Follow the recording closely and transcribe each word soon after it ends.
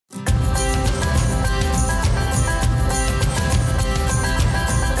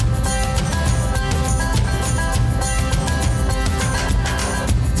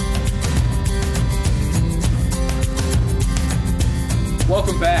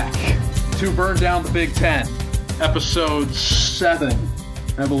back to Burn Down the Big Ten, episode 7,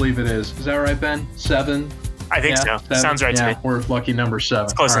 I believe it is. Is that right, Ben? 7? I think so. 7? Sounds right to me. We're lucky number 7.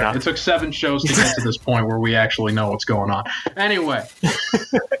 It's close enough. It took 7 shows to get to this point where we actually know what's going on. Anyway,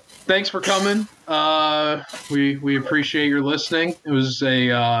 thanks for coming. We appreciate your listening. It was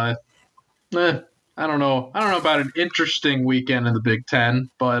I don't know about an interesting weekend in the Big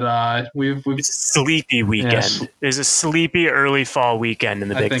Ten, but we've It's a sleepy weekend. Yes. There's a sleepy early fall weekend in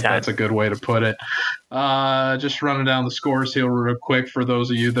the Big Ten. I think that's a good way to put it. Just running down the scores here real quick for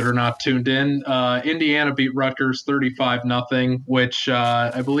those of you that are not tuned in. Indiana beat Rutgers 35-0, which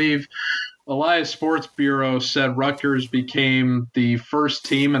I believe Elias Sports Bureau said Rutgers became the first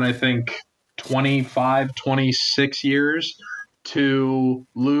team in, I think, 25, 26 years to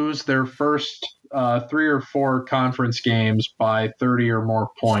lose their first 3 or 4 conference games by 30 or more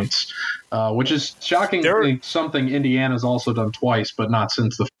points, which is shockingly something Indiana's also done twice, but not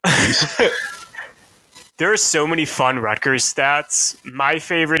since the 40s. There are so many fun Rutgers stats. My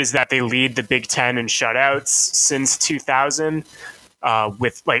favorite is that they lead the Big Ten in shutouts since 2000,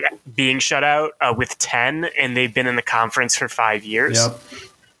 with like being shut out with 10, and they've been in the conference for 5 years. Yep,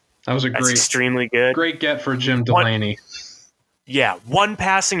 that was That's extremely good. Great get for Jim Delaney. One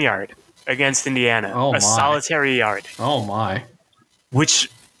passing yard against Indiana. Oh, my. Solitary yard. Oh my! Which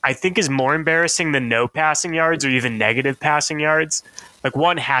I think is more embarrassing than no passing yards or even negative passing yards. Like,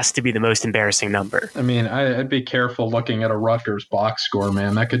 1 has to be the most embarrassing number. I mean, I'd be careful looking at a Rutgers box score,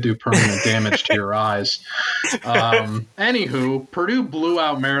 man. That could do permanent damage to your eyes. Anywho, Purdue blew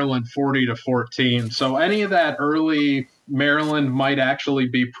out Maryland 40-14. So any of that early Maryland might actually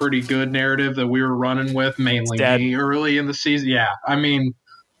be pretty good narrative that we were running with, mainly me early in the season. Yeah, I mean,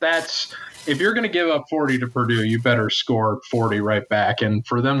 that's... If you're going to give up 40 to Purdue, you better score 40 right back. And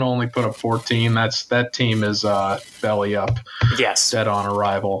for them to only put up 14, that team is belly up. Yes. Dead on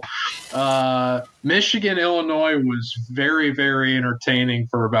arrival. Michigan, Illinois was very, very entertaining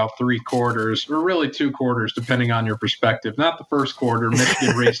for about 3 quarters, or really 2 quarters, depending on your perspective. Not the first quarter.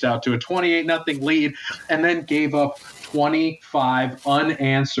 Michigan raced out to a 28-0 lead and then gave up 25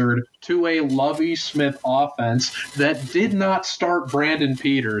 unanswered to a Lovie Smith offense that did not start Brandon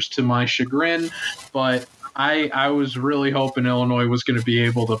Peters, to my chagrin, but I was really hoping Illinois was going to be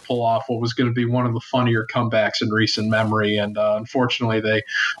able to pull off what was going to be one of the funnier comebacks in recent memory, and unfortunately they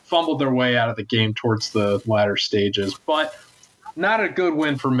fumbled their way out of the game towards the latter stages, but not a good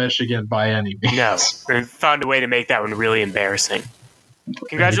win for Michigan by any means. No, they found a way to make that one really embarrassing.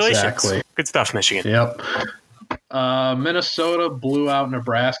 Congratulations. Exactly. Good stuff, Michigan. Yep. Minnesota blew out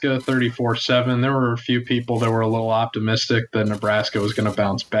Nebraska 34-7. There were a few people that were a little optimistic that Nebraska was going to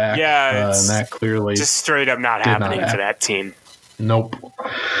bounce back. Yeah, and that clearly just straight up not happening for that team. Nope.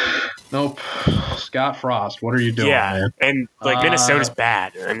 Scott Frost, what are you doing, man? And Minnesota's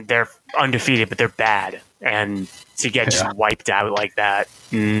bad, and they're undefeated, but they're bad, and to get just wiped out like that.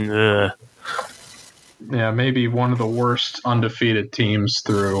 Yeah, maybe one of the worst undefeated teams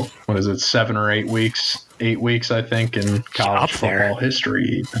through, 7 or 8 weeks? 8 weeks, I think, in college football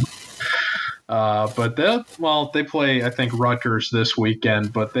history. But they play, I think, Rutgers this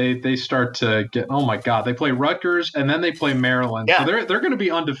weekend, but they start to get, oh my God, they play Rutgers and then they play Maryland. Yeah. So they're going to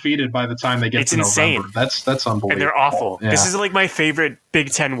be undefeated by the time they get to insane. November. That's unbelievable. And they're awful. Yeah. This is like my favorite Big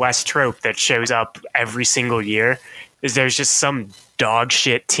Ten West trope that shows up every single year, is there's just some dog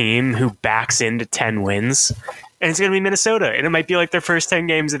shit team who backs into 10 wins, and it's going to be Minnesota, and it might be like their first 10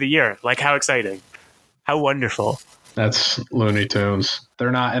 games of the year. Like, how exciting. How wonderful. That's Looney Tunes. They're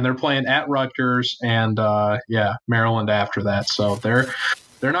not, and they're playing at Rutgers and Maryland after that. So they're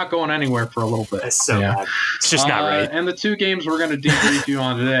not going anywhere for a little bit. That's so bad. It's just not right. And the 2 games we're going to debrief you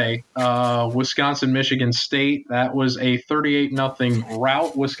on today, Wisconsin, Michigan State. That was a 38-0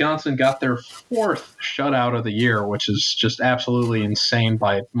 rout. Wisconsin got their 4th shutout of the year, which is just absolutely insane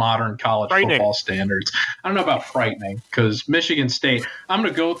by modern college football standards. I don't know about frightening, because Michigan State, I'm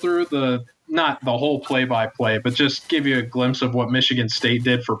going to go through not the whole play-by-play, but just give you a glimpse of what Michigan State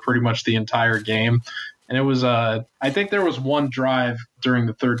did for pretty much the entire game. And it was, I think there was one drive during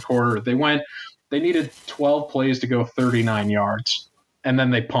the third quarter. They needed 12 plays to go 39 yards, and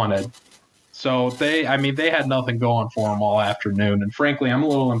then they punted. So they had nothing going for them all afternoon. And frankly, I'm a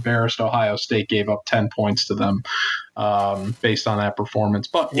little embarrassed Ohio State gave up 10 points to them based on that performance.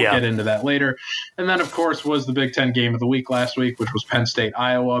 But we'll get into that later. And then, of course, was the Big Ten game of the week last week, which was Penn State,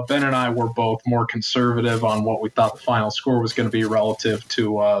 Iowa. Ben and I were both more conservative on what we thought the final score was going to be relative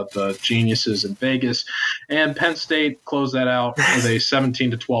to the geniuses in Vegas. And Penn State closed that out with a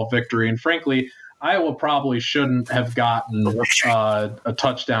 17-12 victory. And frankly, Iowa probably shouldn't have gotten a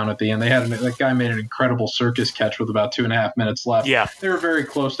touchdown at the end. That guy made an incredible circus catch with about 2.5 minutes left. Yeah. They were very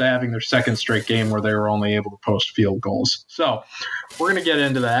close to having their second straight game where they were only able to post field goals. So we're going to get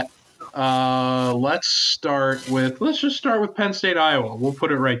into that. Let's just start with Penn State, Iowa. We'll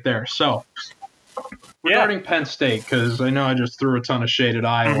put it right there. So regarding Penn State, because I know I just threw a ton of shade at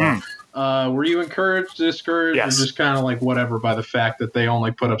Iowa. Were you encouraged, discouraged, or just kind of like whatever by the fact that they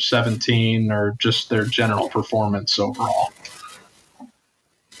only put up 17, or just their general performance overall?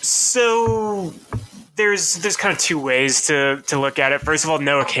 So there's kind of two ways to look at it. First of all,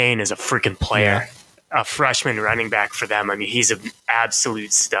 Noah Cain is a freaking player, a freshman running back for them. I mean, he's an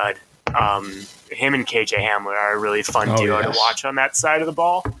absolute stud. Him and KJ Hamler are a really fun duo to watch on that side of the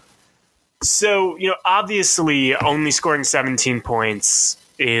ball. So, obviously only scoring 17 points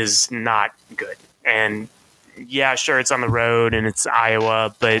is not good. And yeah, sure, it's on the road and it's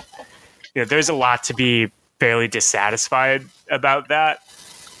Iowa, but there's a lot to be fairly dissatisfied about that.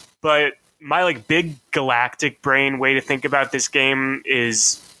 But my big galactic brain way to think about this game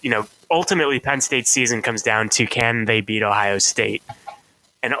is, ultimately Penn State's season comes down to, can they beat Ohio State?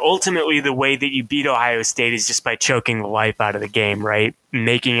 And ultimately, the way that you beat Ohio State is just by choking the life out of the game, right?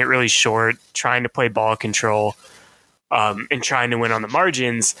 Making it really short, trying to play ball control, and trying to win on the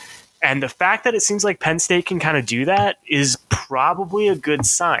margins. And the fact that it seems like Penn State can kind of do that is probably a good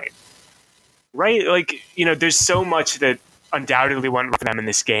sign, right? There's so much that undoubtedly went with them in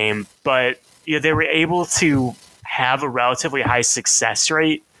this game, but they were able to have a relatively high success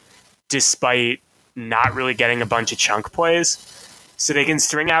rate despite not really getting a bunch of chunk plays. So they can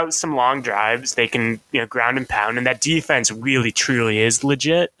string out some long drives. They can, ground and pound. And that defense really, truly is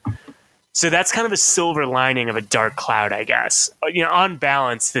legit. So that's kind of a silver lining of a dark cloud, I guess. On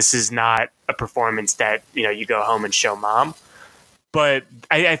balance, this is not a performance that, you go home and show mom. But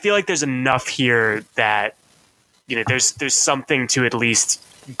I feel like there's enough here that, there's something to at least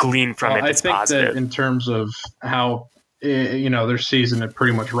glean from it that's positive. I think that in terms of how their season, it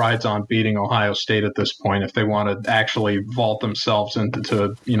pretty much rides on beating Ohio State at this point if they want to actually vault themselves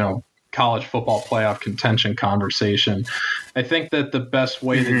into college football playoff contention conversation. I think that the best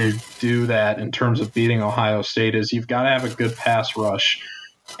way that you do that in terms of beating Ohio State is you've got to have a good pass rush.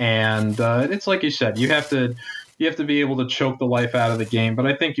 And it's like you said, you have to be able to choke the life out of the game, but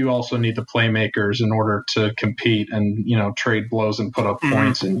I think you also need the playmakers in order to compete and, trade blows and put up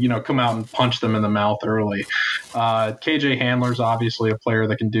points and, come out and punch them in the mouth early. KJ Handler's obviously a player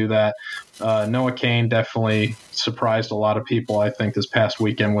that can do that. Noah Cain definitely surprised a lot of people, I think, this past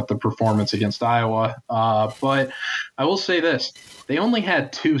weekend with the performance against Iowa. But I will say this, they only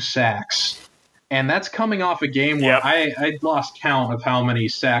had 2 sacks. And that's coming off a game where I lost count of how many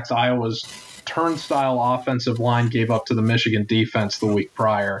sacks Iowa's turnstile offensive line gave up to the Michigan defense the week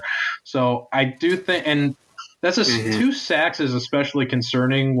prior. So I do think, and that's 2 sacks is especially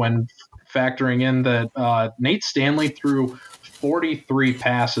concerning when factoring in that Nate Stanley threw 43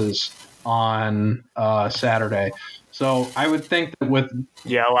 passes on Saturday. So I would think that with a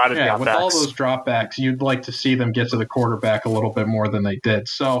lot of with all those dropbacks, you'd like to see them get to the quarterback a little bit more than they did.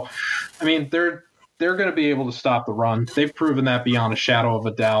 So, I mean, they're going to be able to stop the run. They've proven that beyond a shadow of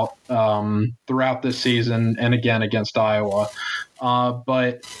a doubt throughout this season and again against Iowa.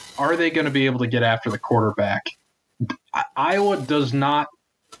 But are they going to be able to get after the quarterback? Iowa does not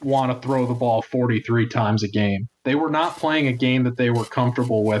want to throw the ball 43 times a game. They were not playing a game that they were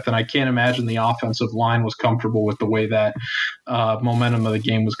comfortable with, and I can't imagine the offensive line was comfortable with the way that momentum of the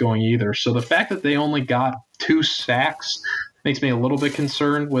game was going either. So the fact that they only got 2 sacks makes me a little bit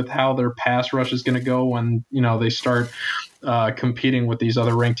concerned with how their pass rush is going to go when they start competing with these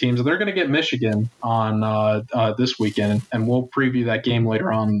other ranked teams. They're going to get Michigan on this weekend, and we'll preview that game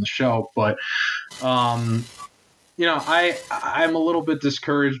later on in the show. But I'm a little bit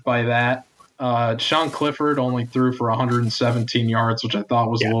discouraged by that. Sean Clifford only threw for 117 yards, which I thought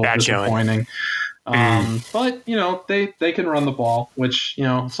was a little disappointing. But they can run the ball, which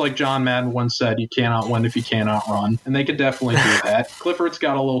it's like John Madden once said, you cannot win if you cannot run, and they could definitely do that. Clifford's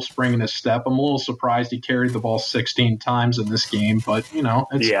got a little spring in his step. I'm a little surprised he carried the ball 16 times in this game, but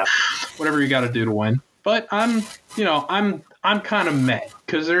it's whatever you got to do to win. But I'm kind of meh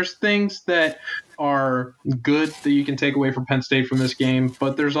because there's things that are good that you can take away from Penn State from this game,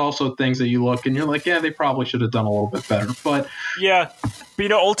 but there's also things that you look and you're like, they probably should have done a little bit better. But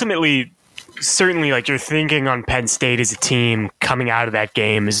ultimately, certainly, you're thinking on Penn State as a team coming out of that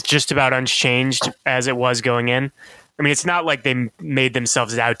game is just about unchanged as it was going in. I mean, it's not like they made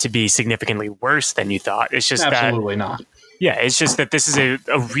themselves out to be significantly worse than you thought. It's just absolutely not. Yeah, it's just that this is a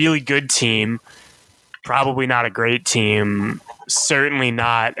really good team, probably not a great team. certainly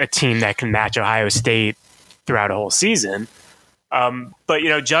not a team that can match Ohio State throughout a whole season.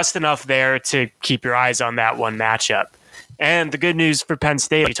 But, just enough there to keep your eyes on that one matchup. And the good news for Penn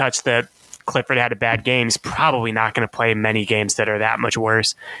State, you touched that Clifford had a bad game. He's probably not going to play many games that are that much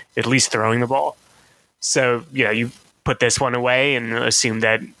worse, at least throwing the ball. So, you put this one away and assume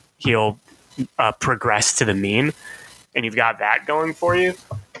that he'll progress to the mean, and you've got that going for you.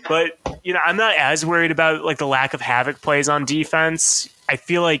 But, I'm not as worried about like the lack of havoc plays on defense. I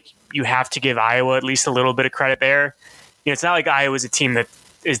feel like you have to give Iowa at least a little bit of credit there. It's not like Iowa's a team that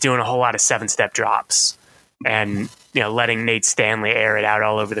is doing a whole lot of 7-step drops and, letting Nate Stanley air it out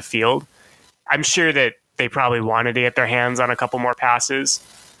all over the field. I'm sure that they probably wanted to get their hands on a couple more passes.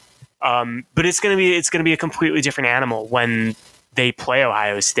 But it's going to be a completely different animal when they play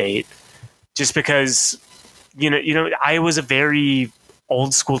Ohio State, just because, Iowa's a very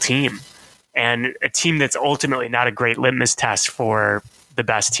old school team and a team that's ultimately not a great litmus test for the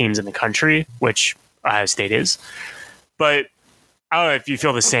best teams in the country, which Ohio State is. But I don't know if you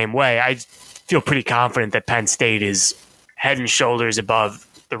feel the same way. I feel pretty confident that Penn State is head and shoulders above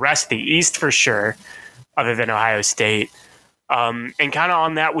the rest of the East for sure, other than Ohio State. And kind of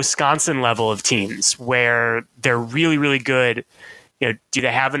on that Wisconsin level of teams where they're really, really good. Do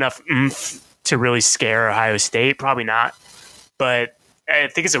they have enough oomph to really scare Ohio State? Probably not. But I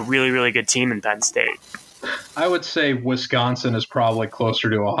think it's a really, really good team in Penn State. I would say Wisconsin is probably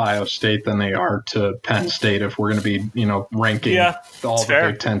closer to Ohio State than they are to Penn State if we're going to be, ranking all the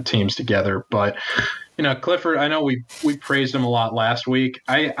fair. Big Ten teams together. But, Clifford, I know we praised him a lot last week.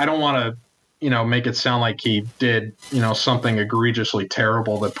 I don't want to, make it sound like he did, something egregiously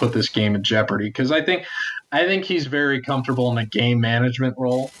terrible that put this game in jeopardy, because I think he's very comfortable in a game management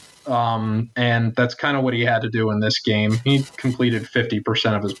role. And that's kind of what he had to do in this game. He completed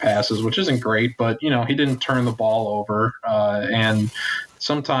 50% of his passes, which isn't great, but, he didn't turn the ball over. And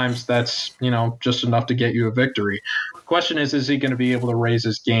sometimes that's, just enough to get you a victory. The question is he going to be able to raise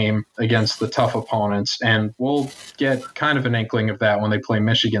his game against the tough opponents? And we'll get kind of an inkling of that when they play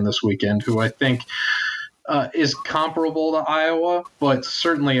Michigan this weekend, who I think is comparable to Iowa, but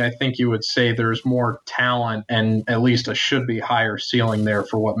certainly I think you would say there's more talent and at least a should be higher ceiling there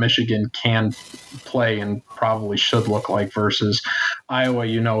for what Michigan can play and probably should look like versus Iowa.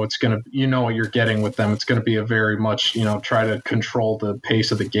 It's going to, what you're getting with them. It's going to be a very much, try to control the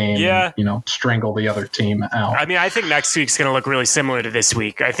pace of the game, and, strangle the other team out. I mean, I think next week's going to look really similar to this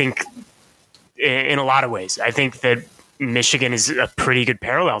week. I think in a lot of ways, I think that Michigan is a pretty good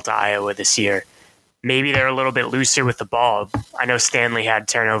parallel to Iowa this year. Maybe they're a little bit looser with the ball. I know Stanley had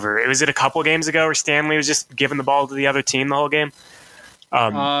turnover. Was it a couple games ago where Stanley was just giving the ball to the other team the whole game?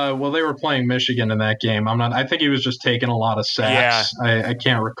 Well, they were playing Michigan in that game. I think he was just taking a lot of sacks. Yeah. I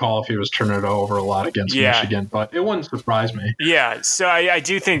can't recall if he was turning it over a lot against Michigan, but it wouldn't surprise me. Yeah, so I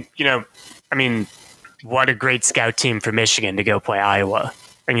do think, what a great scout team for Michigan to go play Iowa.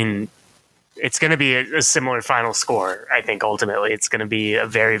 It's going to be a similar final score, I think, ultimately. It's going to be a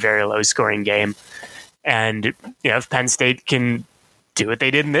very, very low-scoring game. And, if Penn State can do what they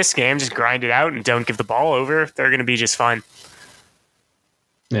did in this game, just grind it out and don't give the ball over, they're going to be just fine.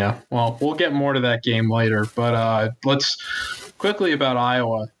 Yeah, well, we'll get more to that game later. But let's quickly about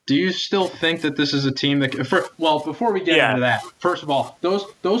Iowa. Do you still think that this is a team that before we get into that, first of all, those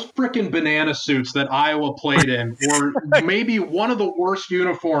freaking banana suits that Iowa played in were maybe one of the worst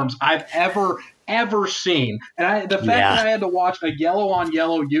uniforms I've ever seen. And the fact that I had to watch a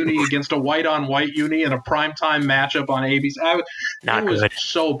yellow-on-yellow uni against a white-on-white uni in a primetime matchup on ABC, it was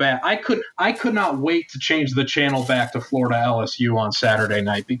so bad. I could not wait to change the channel back to Florida LSU on Saturday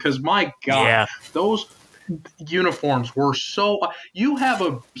night because, my God, those uniforms were so you have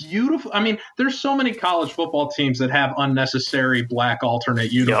a beautiful there's so many college football teams that have unnecessary black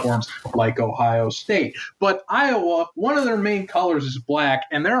alternate uniforms like Ohio State, but Iowa, one of their main colors is black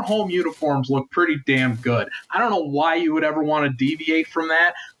and their home uniforms look pretty damn good. I don't know why you would ever want to deviate from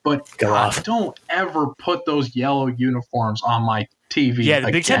that, but God, don't ever put those yellow uniforms on my TV. Yeah,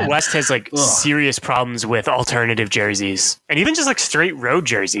 the Big Ten West has serious problems with alternative jerseys and even just straight road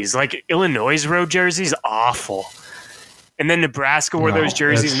jerseys. Like Illinois' road jerseys, awful. And then Nebraska wore those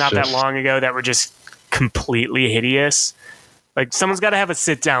jerseys not that long ago that were just completely hideous. Someone's got to have a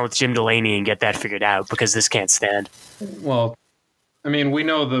sit down with Jim Delaney and get that figured out because this can't stand. Well, we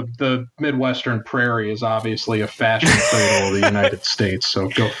know the Midwestern prairie is obviously a fashion cradle of the United States, so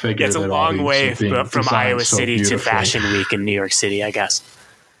go figure. It's a long way from Iowa City to Fashion Week in New York City, I guess.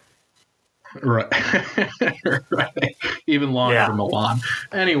 Right. Right. Even longer than Milan.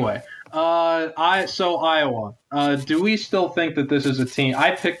 Anyway, Iowa. Do we still think that this is a team?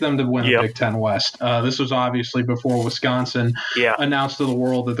 I picked them to win the Big Ten West. This was obviously before Wisconsin announced to the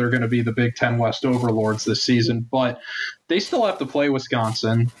world that they're going to be the Big Ten West overlords this season. But they still have to play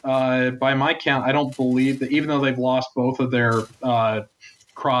Wisconsin. By my count, I don't believe that even though they've lost both of their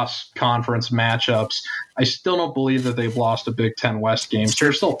cross-conference matchups, I still don't believe that they've lost a Big Ten West game. So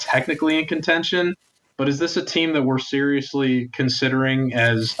they're still technically in contention. But is this a team that we're seriously considering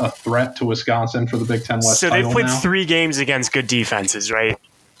as a threat to Wisconsin for the Big Ten West title now? So they've played 3 games against good defenses, right?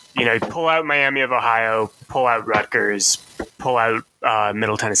 You know, pull out Miami of Ohio, pull out Rutgers, pull out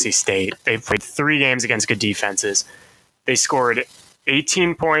Middle Tennessee State. They've played 3 games against good defenses. They scored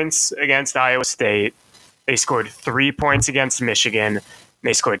 18 points against Iowa State. They scored 3 points against Michigan. And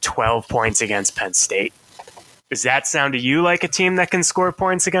they scored 12 points against Penn State. Does that sound to you like a team that can score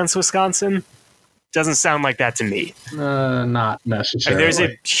points against Wisconsin? Doesn't sound like that to me. Not necessarily. There's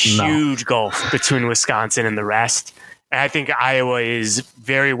a huge gulf between Wisconsin and the rest. And I think Iowa is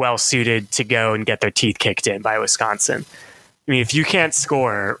very well suited to go and get their teeth kicked in by Wisconsin. I mean, if you can't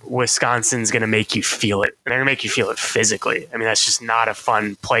score, Wisconsin's going to make you feel it. And they're going to make you feel it physically. I mean, that's just not a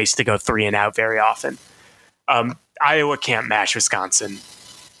fun place to go 3 and out very often. Iowa can't match Wisconsin.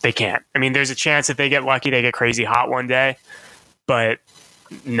 They can't. I mean, there's a chance that they get lucky, they get crazy hot one day. But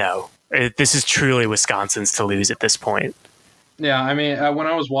no. This is truly Wisconsin's to lose at this point. Yeah, I mean, when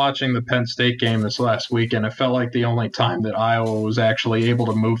I was watching the Penn State game this last weekend, it felt like the only time that Iowa was actually able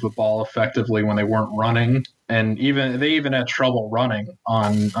to move the ball effectively when they weren't running. And they even had trouble running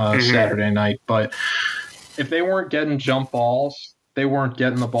on Saturday night. But if they weren't getting jump balls, they weren't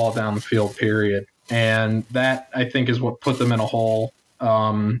getting the ball down the field, period. And that, I think, is what put them in a hole.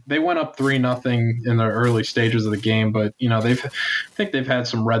 They went up 3-0 in the early stages of the game, but I think they've had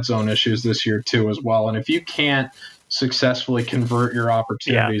some red zone issues this year too as well. And if you can't successfully convert your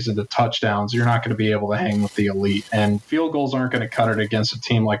opportunities into touchdowns, you're not going to be able to hang with the elite. And field goals aren't going to cut it against a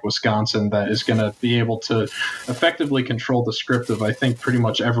team like Wisconsin that is going to be able to effectively control the script of, I think, pretty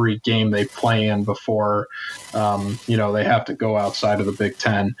much every game they play in before, they have to go outside of the Big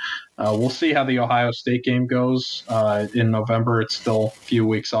Ten. We'll see how the Ohio State game goes in November. It's still a few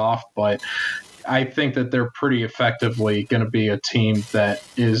weeks off, but I think that they're pretty effectively going to be a team that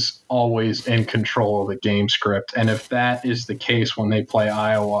is always in control of the game script. And if that is the case when they play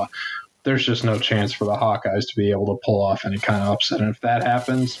Iowa, there's just no chance for the Hawkeyes to be able to pull off any kind of upset. And if that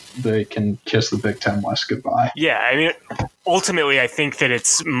happens, they can kiss the Big Ten West goodbye. Yeah, I mean, ultimately, I think that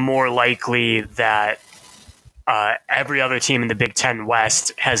it's more likely that every other team in the Big Ten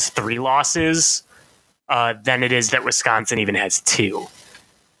West has 3 losses than it is that Wisconsin even has 2.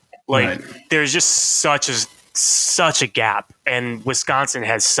 There's just such a gap, and Wisconsin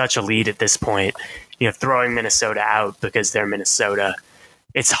has such a lead at this point. Throwing Minnesota out because they're Minnesota,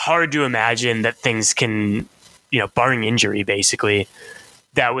 it's hard to imagine that things can, barring injury, basically,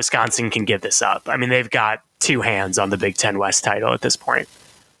 that Wisconsin can give this up. I mean, they've got 2 hands on the Big Ten West title at this point.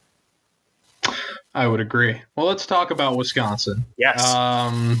 I would agree. Well, let's talk about Wisconsin. Yes.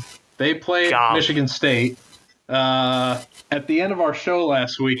 They played Michigan State. At the end of our show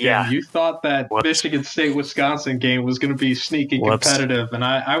last weekend, you thought that Michigan State-Wisconsin game was going to be sneaky competitive, and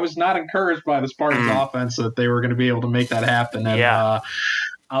I was not encouraged by the Spartans' offense that they were going to be able to make that happen. And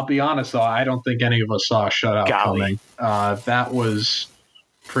I'll be honest, though, I don't think any of us saw a shutout coming. That was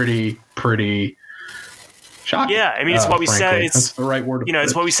pretty shocking. Yeah, I mean, it's what we said. That's the right word.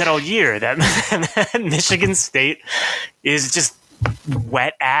 It's what we said all year, that Michigan State is just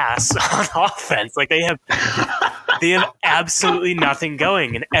wet ass on offense. Like they have absolutely nothing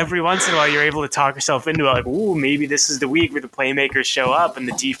going, and every once in a while you're able to talk yourself into it, like, ooh, maybe this is the week where the playmakers show up and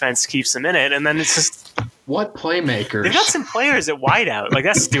the defense keeps them in it, and then it's just what playmakers? They've got some players at wideout. Like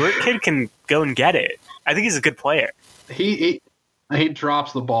that Stewart kid can go and get it. I think he's a good player. He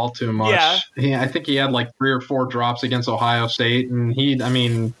drops the ball too much. I think he had like 3 or 4 drops against Ohio State, and he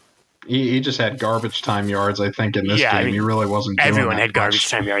just had garbage time yards, I think, in this game. I mean, he really wasn't doing everyone that had garbage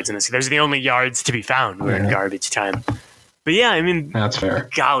time yards in this. Those are the only yards to be found were in garbage time. But yeah, I mean, that's fair.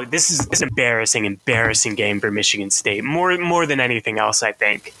 Golly, this is an embarrassing game for Michigan State. More than anything else, I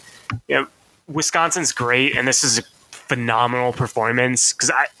think. Wisconsin's great, and this is a phenomenal performance,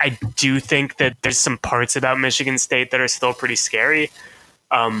 because I do think that there's some parts about Michigan State that are still pretty scary.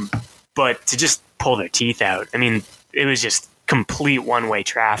 But to just pull their teeth out, I mean, it was just complete one-way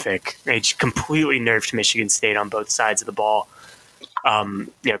traffic. They just completely nerfed Michigan State on both sides of the ball.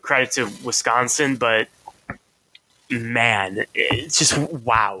 Credit to Wisconsin, but man, it's just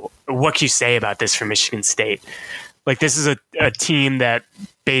wow. What can you say about this for Michigan State? Like, this is a team that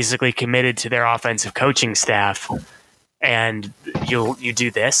basically committed to their offensive coaching staff, and you do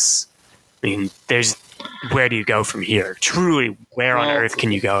this. I mean, where do you go from here? Truly, where on earth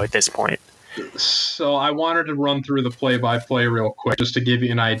can you go at this point? So I wanted to run through the play-by-play real quick just to give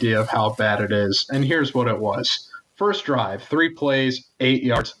you an idea of how bad it is. And here's what it was. First drive, 3 plays, 8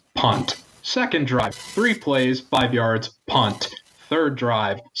 yards, punt. Second drive, 3 plays, 5 yards, punt. Third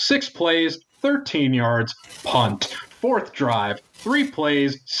drive, 6 plays, 13 yards, punt. Fourth drive, 3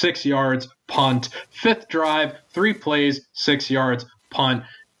 plays, 6 yards, punt. Fifth drive, 3 plays, 6 yards, punt.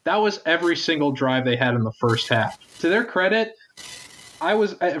 That was every single drive they had in the first half. To their credit, I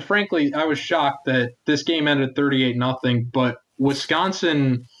was shocked that this game ended 38-0, but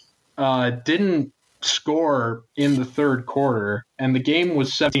Wisconsin didn't score in the third quarter, and the game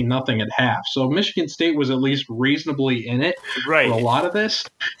was 17-0 at half. So Michigan State was at least reasonably in it for a lot of this.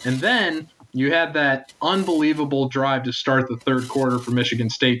 And then you had that unbelievable drive to start the third quarter for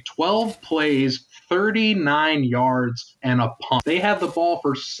Michigan State. 12 plays, 39 yards, and a punt. They had the ball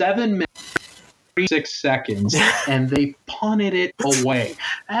for 7 minutes. 36 seconds, and they punted it away.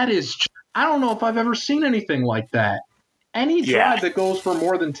 That is, I don't know if I've ever seen anything like that. Any drive that goes for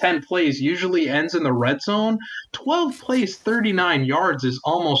more than 10 plays usually ends in the red zone. 12 plays, 39 yards is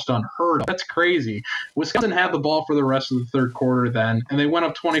almost unheard of. That's crazy. Wisconsin had the ball for the rest of the third quarter then, and they went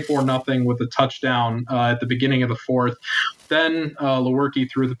up 24-0 with a touchdown at the beginning of the fourth. Then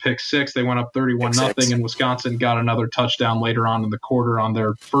Lewerke threw the pick six. They went up 31-0, and Wisconsin got another touchdown later on in the quarter on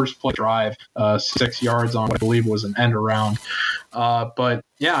their first play drive, 6 yards on what I believe was an end around. But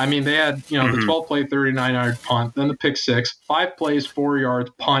yeah, I mean, they had, the 12-play, 39-yard punt, then the pick six, 5 plays, 4 yards,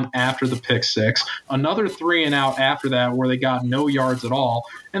 punt after the pick six, another 3-and-out after that where they got no yards at all,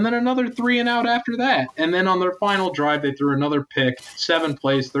 and then another 3-and-out after that. And then on their final drive, they threw another pick, 7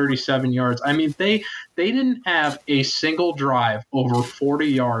 plays, 37 yards. I mean, they didn't have a single drive over 40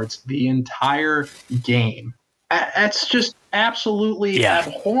 yards the entire game. That's just absolutely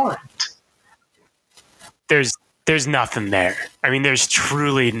abhorrent. There's nothing there. I mean, there's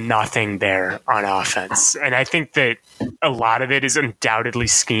truly nothing there on offense. And I think that a lot of it is undoubtedly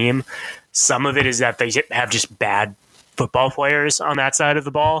scheme. Some of it is that they have just bad football players on that side of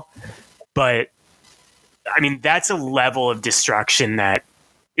the ball. But, I mean, that's a level of destruction that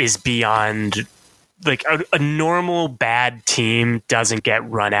is beyond, like, a normal bad team doesn't get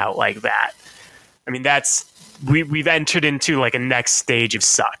run out like that. I mean, we've entered into, like, a next stage of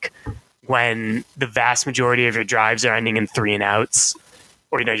suck, when the vast majority of your drives are ending in 3-and-outs,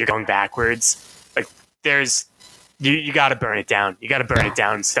 or you're going backwards. Like, you got to burn it down. You got to burn it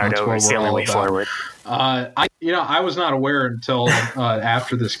down and start over. It's the only way forward. I was not aware until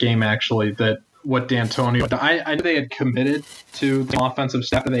after this game actually that what D'Antonio. I knew they had committed to the offensive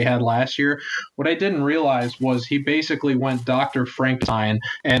staff that they had last year. What I didn't realize was he basically went Dr. Frankenstein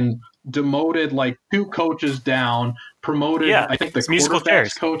and demoted like 2 coaches down, promoted I think the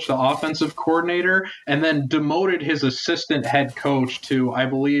quarterback's coach, the offensive coordinator, and then demoted his assistant head coach to, I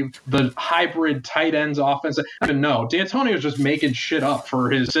believe, the hybrid tight ends offense. I don't know. D'Antonio's just making shit up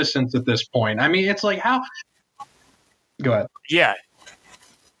for his assistants at this point. I mean, it's like, how? Go ahead. Yeah.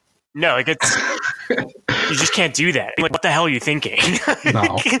 No, like it's you just can't do that. Like, what the hell are you thinking?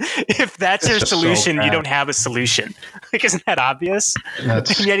 No. If that's your solution, you don't have a solution. Like, isn't that obvious?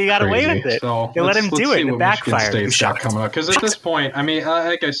 And yet you got away with it. So they let him do it and it backfired. Coming up. Because at this point, I mean,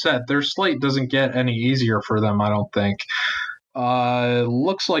 like I said, their slate doesn't get any easier for them, I don't think.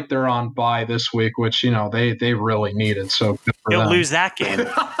 Looks like they're on bye this week, which, they really needed. So good for they'll them. lose that game.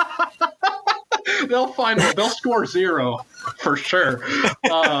 They'll score 0 for sure.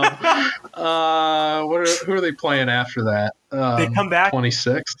 Who are they playing after that? They come back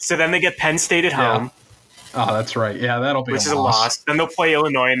 26. So then they get Penn State at home. Oh, that's right. Yeah, that'll be which is a loss. Then they'll play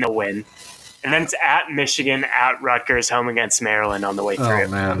Illinois and they'll win. And then it's at Michigan, at Rutgers, home against Maryland on the way through. Oh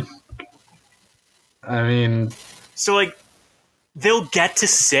man. I mean, so like they'll get to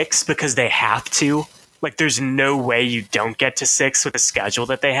 6 because they have to. Like, there's no way you don't get to 6 with the schedule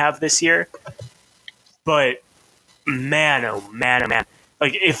that they have this year. But man, oh man, oh man.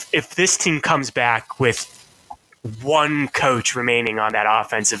 Like, if this team comes back with one coach remaining on that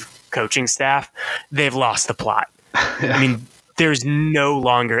offensive coaching staff, they've lost the plot. I mean, there's no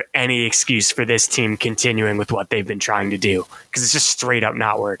longer any excuse for this team continuing with what they've been trying to do, because it's just straight up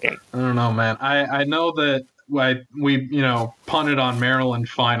not working. I don't know, man. I know that we punted on Maryland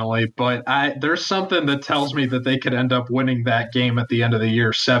finally, but there's something that tells me that they could end up winning that game at the end of the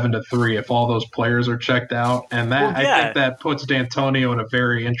year 7-3 if all those players are checked out, and that I think that puts D'Antonio in a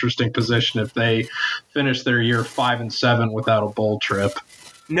very interesting position if they finish their year 5-7 without a bowl trip.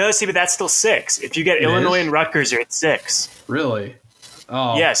 No, see, but that's still 6. If you get Illinois and Rutgers, you're at 6. Really?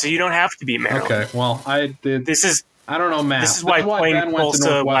 Oh, yeah. So you don't have to beat Maryland. Okay. Well, I I don't know, Matt. This is why playing Ben went to Tulsa,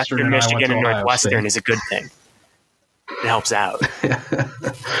 Northwestern, Western and I went Michigan, to and Ohio Northwestern State. is a good thing. It helps out.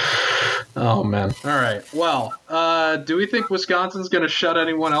 Oh, man. All right. Well, do we think Wisconsin's going to shut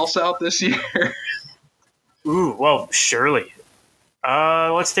anyone else out this year? Ooh, well, surely.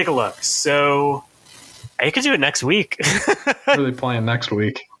 Let's take a look. So, I could do it next week. Who are they playing next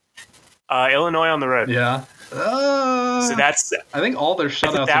week? Illinois on the road. Yeah. So that's. I think all their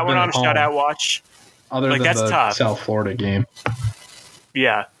shutouts that have one been on at home, shutout watch. other than that's the tough. South Florida game.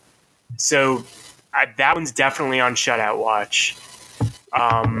 Yeah. So that one's definitely on shutout watch.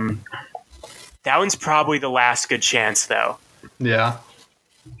 That one's probably the last good chance, though. Yeah.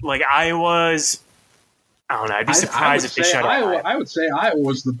 Like Iowa's. I don't know. I'd be surprised if they shut out Iowa. I would say Iowa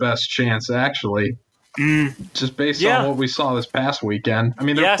was the best chance, actually. Just based on what we saw this past weekend. I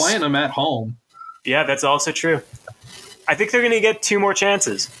mean, they're playing them at home. Yeah, that's also true. I think they're going to get 2 more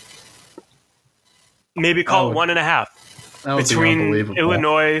chances. Maybe call it 1.5 between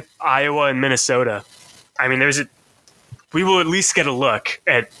Illinois, Iowa, and Minnesota. I mean, we will at least get a look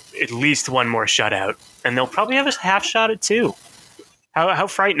at least one more shutout, and they'll probably have a half shot at 2. How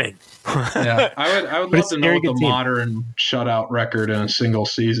frightening! Yeah, I would love to know what the modern shutout record in a single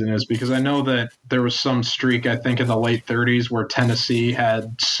season is, because I know that there was some streak, I think in the late 30s, where Tennessee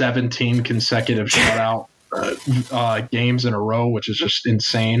had 17 consecutive shutout games in a row, which is just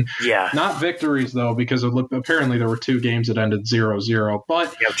insane. Yeah. Not victories, though, because apparently there were 2 games that ended 0-0,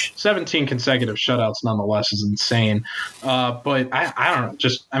 but 17 consecutive shutouts nonetheless is insane. But I don't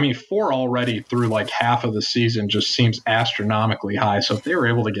know, 4 already through like half of the season just seems astronomically high. So if they were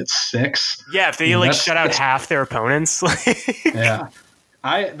able to get 6. Yeah, if they shut out half their opponents. Yeah.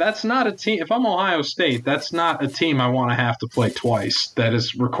 That's not a team. If I'm Ohio State, that's not a team I want to have to play twice. That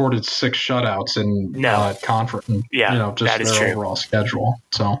has recorded 6 shutouts in conference. Yeah, just their overall schedule.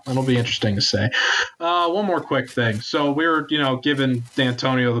 So it'll be interesting to say. One more quick thing. So we were, giving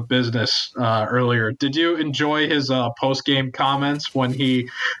D'Antonio the business earlier. Did you enjoy his post game comments when he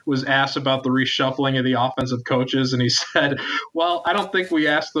was asked about the reshuffling of the offensive coaches, and he said, "Well, I don't think we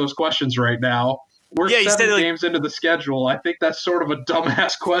ask those questions right now. We're 7 games into the schedule. I think that's sort of a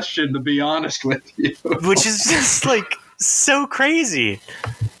dumbass question, to be honest with you." Which is just so crazy.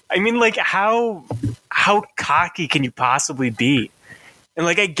 I mean, how cocky can you possibly be? And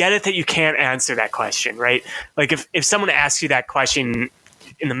I get it that you can't answer that question, right? If someone asks you that question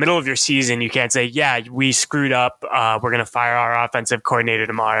in the middle of your season, you can't say, "Yeah, we screwed up. We're going to fire our offensive coordinator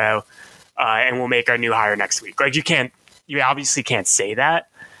tomorrow, and we'll make our new hire next week." You obviously can't say that,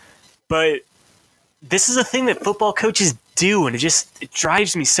 but this is a thing that football coaches do, and it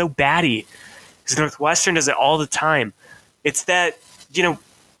drives me so batty, because Northwestern does it all the time. It's that,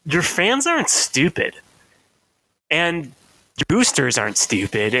 your fans aren't stupid, and your boosters aren't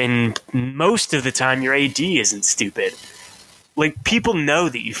stupid, and most of the time your AD isn't stupid. People know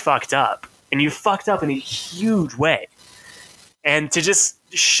that you fucked up, and you fucked up in a huge way. And to just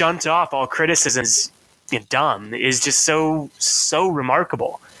shunt off all criticism as dumb is just so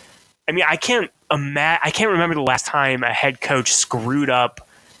remarkable. I mean, I can't remember the last time a head coach screwed up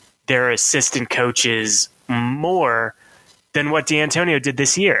their assistant coaches more than what D'Antonio did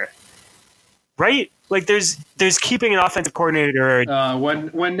this year, right? There's keeping an offensive coordinator.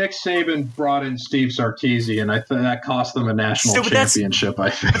 When Nick Saban brought in Steve Sarkisian, that cost them a national championship. I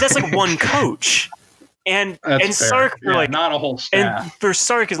think, but that's one coach, and Sark for not a whole staff. And for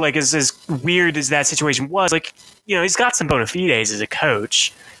Sark is as weird as that situation was. He's got some bona fides as a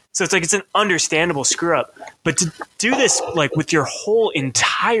coach. So it's an understandable screw up, but to do this with your whole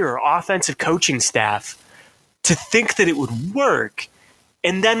entire offensive coaching staff, to think that it would work,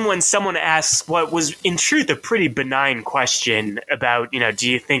 and then when someone asks what was in truth a pretty benign question about do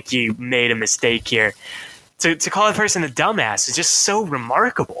you think you made a mistake here, to call a person a dumbass is just so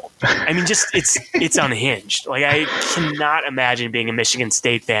remarkable. I mean, it's unhinged. I cannot imagine being a Michigan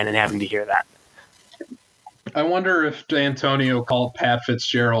State fan and having to hear that. I wonder if D'Antonio called Pat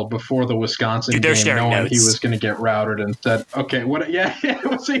Fitzgerald before the Wisconsin game, knowing he was going to get routed, and said, "Okay, what? Yeah,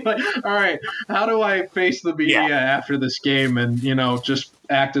 was he all right? How do I face the media after this game, and just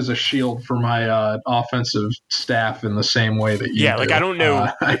act as a shield for my offensive staff in the same way that you do?" I don't know.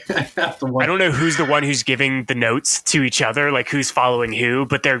 I don't know who's the one who's giving the notes to each other, who's following who,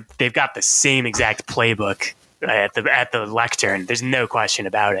 but they've got the same exact playbook at the lectern. There's no question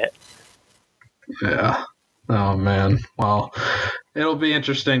about it. Yeah. Oh, man. Well, it'll be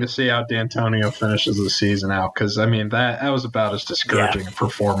interesting to see how D'Antonio finishes the season out, because, that was about as discouraging a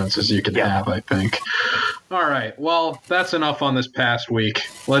performance as you can have, I think. All right. Well, that's enough on this past week.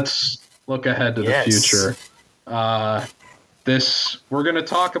 Let's look ahead to the future. we're going to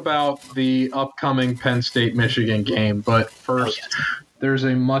talk about the upcoming Penn State-Michigan game, but first, there's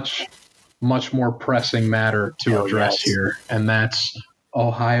a much more pressing matter to address here, and that's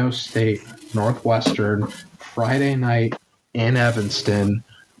Ohio State, Northwestern, Friday night in Evanston.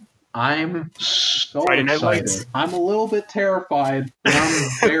 I'm so excited. I'm a little bit terrified, but I'm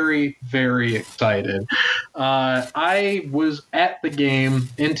very, very excited. I was at the game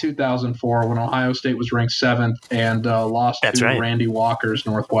in 2004 when Ohio State was ranked 7th and lost to Randy Walker's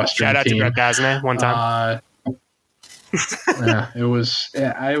Northwestern team. Shout out to Brett Bazina one time. It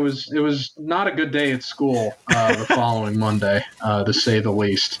was not a good day at school the following Monday, to say the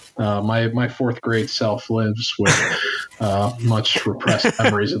least. My fourth grade self lives with much repressed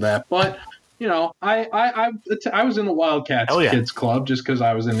memories of that. But I was in the Wildcats Kids Club just because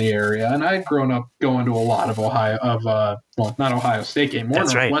I was in the area, and I had grown up going to a lot of not Ohio State games, more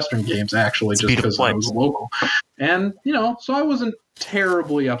Northwestern games actually, just because I was local. And so I wasn't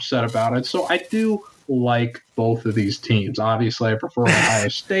terribly upset about it. So I do like both of these teams. Obviously, I prefer Ohio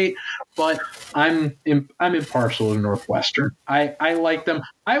State, but I'm impartial to Northwestern. I like them.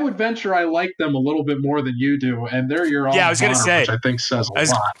 I would venture I like them a little bit more than you do, and they're your own. Yeah, I was going to say, which I think says a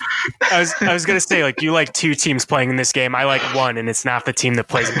lot. I was going to say, like, you like two teams playing in this game. I like one, and it's not the team that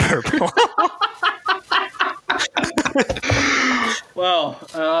plays in purple. Well,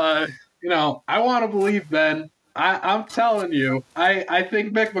 I want to believe, Ben. I'm telling you, I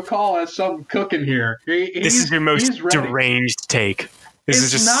think Mick McCall has something cooking here. This is your most deranged take. This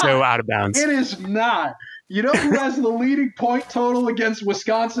is just so out of bounds. It is not. You know who has the leading point total against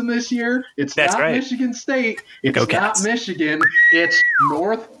Wisconsin this year? It's not Michigan State. It's not Michigan. It's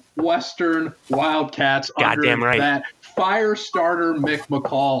Northwestern Wildcats under that fire starter Mick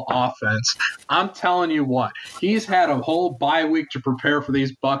McCall offense. I'm telling you what, he's had a whole bye week to prepare for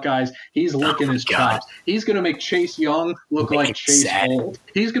these Buckeyes. He's licking his chops. He's going to make Chase Young look like Chase Old.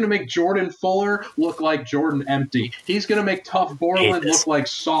 He's going to make Jordan Fuller look like Jordan Empty. He's going to make Tough Borland look like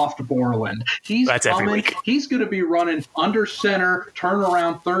Soft Borland. That's coming. He's going to be running under center,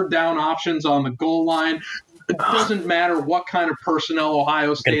 turnaround, third down options on the goal line. It doesn't matter what kind of personnel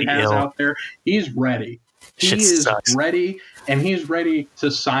Ohio State has out there. He's ready. He is ready, and he's ready to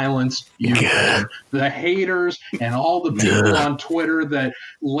silence you. The haters and all the people on Twitter that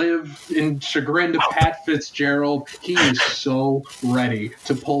live in chagrin to Pat Fitzgerald. He is so ready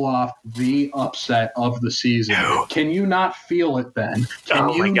to pull off the upset of the season. Can you not feel it, Ben? Can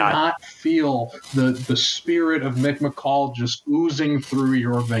you not feel the spirit of Mick McCall just oozing through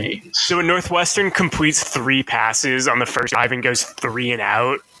your veins? So when Northwestern completes 3 passes on the first drive and goes 3 and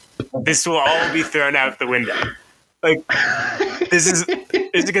out, this will all be thrown out the window. Like, this is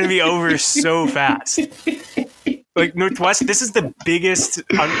going to be over so fast. Like, Northwestern, this is the biggest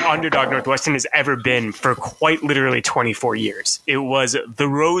underdog Northwestern has ever been for quite literally 24 years. It was the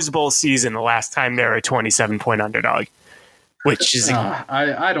Rose Bowl season the last time they were a 27-point underdog, which is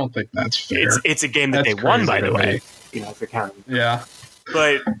I don't think that's fair. It's a game that they won, by the way. If they're counting. Yeah,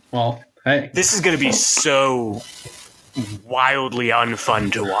 but hey, this is going to be so wildly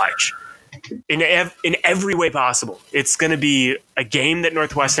unfun to watch in every way possible. It's going to be a game that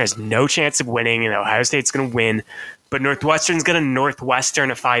Northwestern has no chance of winning, and Ohio State's going to win, but Northwestern's going to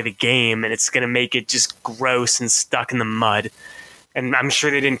Northwesternify the game, and it's going to make it just gross and stuck in the mud. And I'm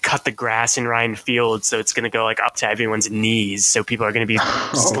sure they didn't cut the grass in Ryan Field, so it's going to go like up to everyone's knees, so people are going to be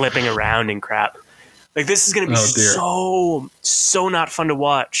slipping around and crap. Like, this is going to be so not fun to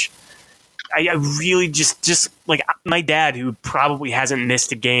watch. I really just like my dad, who probably hasn't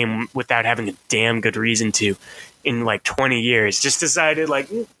missed a game without having a damn good reason to in like 20 years, just decided like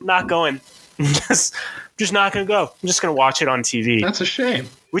not going, just not going to go. I'm just going to watch it on TV. That's a shame.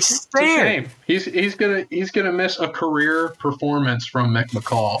 Which is fair. He's gonna miss a career performance from Mick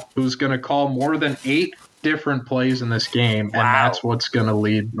McCall, who's going to call more than 8 different plays in this game, and that's what's going to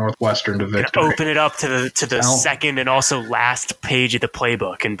lead Northwestern to victory. Open it up to the second and also last page of the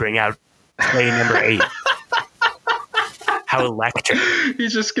playbook and bring out play number 8. How electric.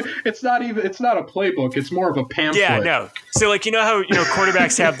 It's not a playbook, it's more of a pamphlet. Yeah, no. So like, how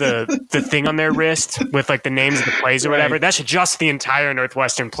quarterbacks have the thing on their wrist with like the names of the plays or whatever. That's just the entire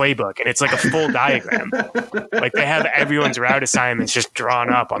Northwestern playbook, and it's like a full diagram. Like, they have everyone's route assignments just drawn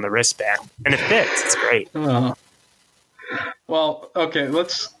up on the wristband, and it fits. It's great. Well, okay,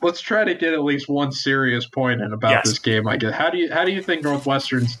 let's try to get at least one serious point in about this game. I guess. How do you think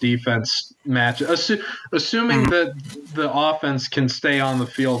Northwestern's defense matches? Assuming that the offense can stay on the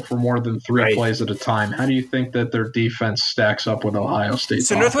field for more than 3 plays at a time, how do you think that their defense stacks up with Ohio State's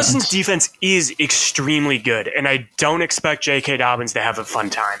So offense? Northwestern's defense is extremely good, and I don't expect J.K. Dobbins to have a fun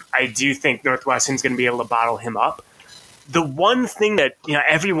time. I do think Northwestern's going to be able to bottle him up. the one thing that,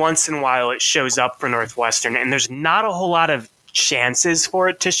 every once in a while it shows up for Northwestern, and there's not a whole lot of chances for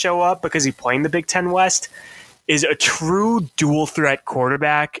it to show up because he played in the Big Ten West, is a true dual threat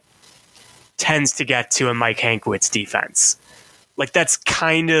quarterback tends to get to a Mike Hankwitz defense. Like, that's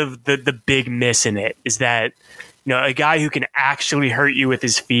kind of the big miss in it, is that, a guy who can actually hurt you with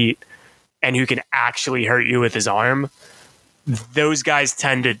his feet and who can actually hurt you with his arm, those guys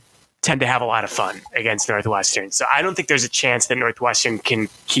tend to have a lot of fun against Northwestern. So I don't think there's a chance that Northwestern can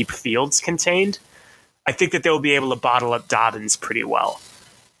keep Fields contained. I think that they'll be able to bottle up Dobbins pretty well.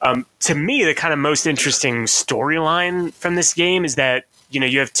 To me, the kind of most interesting storyline from this game is that,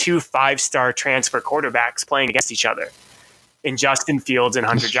 you have 2 5-star transfer quarterbacks playing against each other in Justin Fields and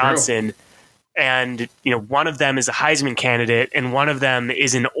Hunter Johnson. And, one of them is a Heisman candidate and one of them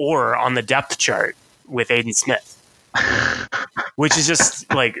is an oar on the depth chart with Aiden Smith, which is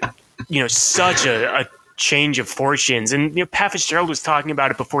just like, such a change of fortunes. And, Pat Fitzgerald was talking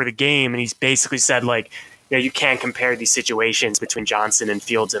about it before the game, and he's basically said, like, you can't compare these situations between Johnson and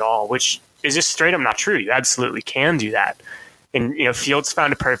Fields at all, which is just straight up not true. You absolutely can do that. And, Fields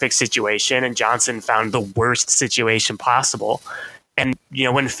found a perfect situation and Johnson found the worst situation possible. And,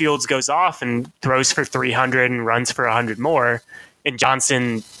 when Fields goes off and throws for 300 and runs for 100 more, and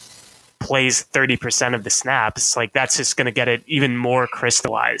Johnson plays 30% of the snaps, like, that's just going to get it even more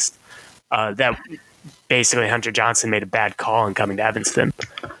crystallized. That basically Hunter Johnson made a bad call in coming to Evanston.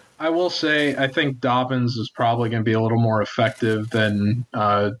 I will say, I think Dobbins is probably going to be a little more effective than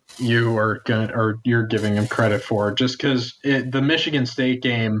you're giving him credit for. Just because the Michigan State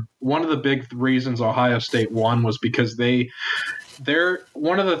game, one of the big reasons Ohio State won was because they're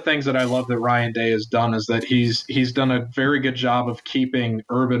one of the things that I love that Ryan Day has done is that he's done a very good job of keeping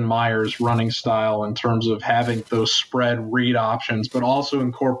Urban Meyer's running style in terms of having those spread read options, but also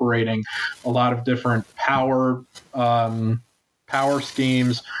incorporating a lot of different power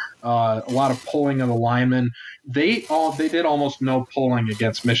schemes. A lot of pulling of the linemen. They did almost no pulling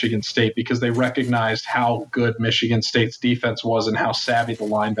against Michigan State because they recognized how good Michigan State's defense was and how savvy the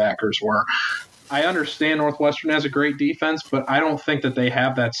linebackers were. I understand Northwestern has a great defense, but I don't think that they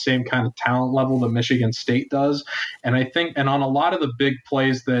have that same kind of talent level that Michigan State does. And I think, and on a lot of the big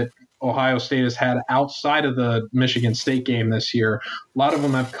plays that Ohio State has had outside of the Michigan State game this year, a lot of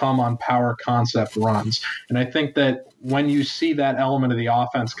them have come on power concept runs. And I think that when you see that element of the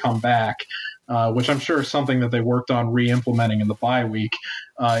offense come back, which I'm sure is something that they worked on re-implementing in the bye week,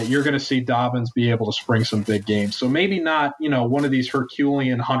 you're going to see Dobbins be able to spring some big games. So maybe not, one of these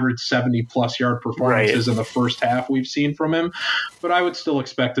Herculean 170-plus yard performances in the first half we've seen from him, but I would still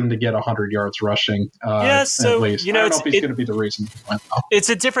expect him to get 100 yards rushing at least. I don't know if he's going to be the reason. It's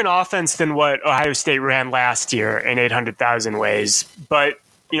a different offense than what Ohio State ran last year in 800,000 ways, but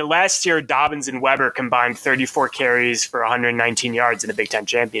last year Dobbins and Weber combined 34 carries for 119 yards in the Big Ten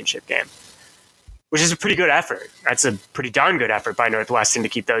championship game, which is a pretty good effort. That's a pretty darn good effort by Northwestern to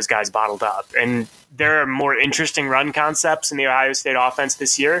keep those guys bottled up. And there are more interesting run concepts in the Ohio State offense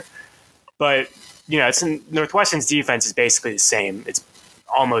this year. But, Northwestern's defense is basically the same. It's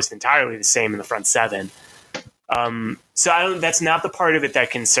almost entirely the same in the front seven. So that's not the part of it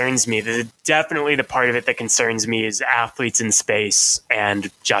that concerns me. Definitely the part of it that concerns me is athletes in space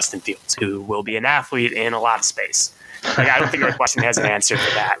and Justin Fields, who will be an athlete in a lot of space. Like, I don't think Northwestern has an answer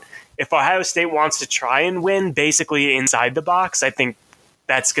for that. If Ohio State wants to try and win basically inside the box, I think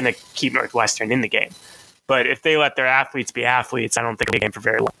that's going to keep Northwestern in the game. But if they let their athletes be athletes, I don't think they'll be in the game for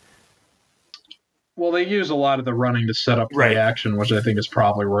very long. Well, they use a lot of the running to set up play action, which I think is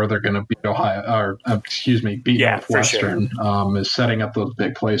probably where they're going to beat beat Northwestern, is setting up those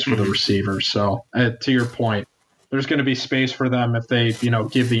big plays for the receivers. So to your point, there's going to be space for them if they,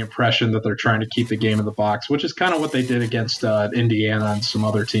 give the impression that they're trying to keep the game in the box, which is kind of what they did against Indiana and some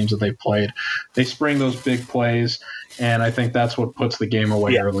other teams that they played. They spring those big plays, and I think that's what puts the game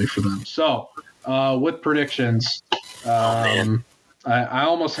away early for them. So with predictions, I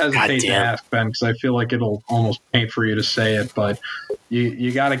almost hesitate to ask, Ben, because I feel like it'll almost paint for you to say it, but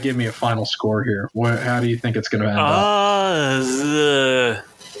you got to give me a final score here. How do you think it's going to end up?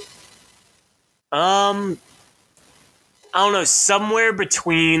 I don't know, somewhere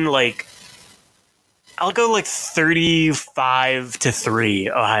between I'll go 35-3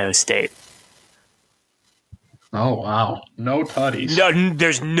 Ohio State. Oh, wow. No tutties. No,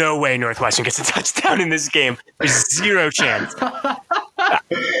 there's no way Northwestern gets a touchdown in this game. There's zero chance.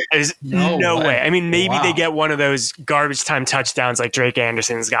 There's no way. I mean, maybe they get one of those garbage time touchdowns like Drake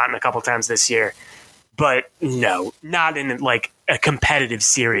Anderson's gotten a couple times this year. But no, not in a competitive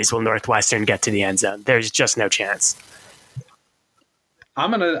series will Northwestern get to the end zone. There's just no chance.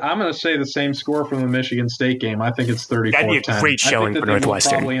 I'm gonna say the same score from the Michigan State game. I think it's 34-10. That'd be a great showing for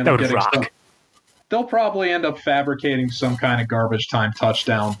Northwestern. That would rock. They'll probably end up fabricating some kind of garbage time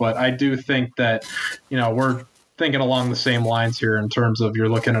touchdown, but I do think that, we're thinking along the same lines here in terms of you're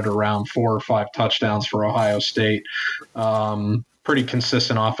looking at around 4 or 5 touchdowns for Ohio State. Pretty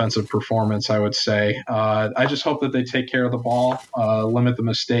consistent offensive performance, I would say. I just hope that they take care of the ball, limit the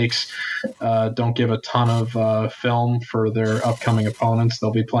mistakes, don't give a ton of film for their upcoming opponents.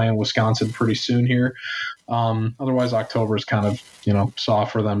 They'll be playing Wisconsin pretty soon here. Otherwise, October is kind of,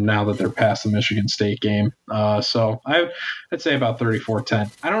 soft for them now that they're past the Michigan State game. So I'd say about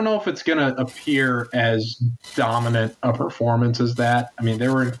 34-10. I don't know if it's going to appear as dominant a performance as that. I mean, they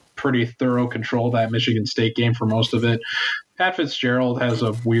were in pretty thorough control of that Michigan State game for most of it. Pat Fitzgerald has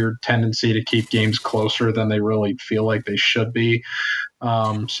a weird tendency to keep games closer than they really feel like they should be.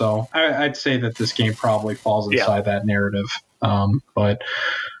 So I'd say that this game probably falls inside that narrative. But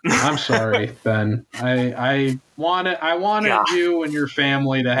I'm sorry, Ben. I wanted you and your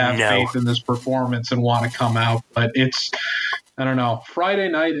family to have faith in this performance and want to come out, but I don't know. Friday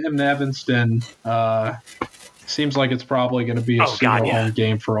night in Evanston seems like it's probably going to be a home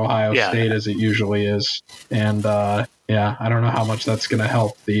game for Ohio State as it usually is, and I don't know how much that's going to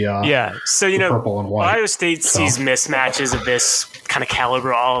help the So the purple and white. Ohio State sees mismatches of this kind of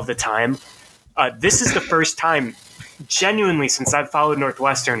caliber all of the time. This is the first time, genuinely, since I've followed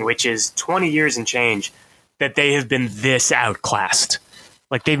Northwestern, which is 20 years and change, that they have been this outclassed.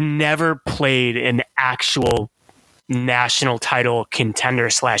 Like, they've never played an actual national title contender /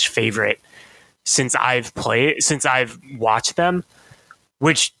 favorite since I've watched them,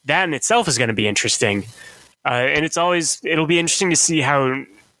 which that in itself is going to be interesting. And it'll be interesting to see how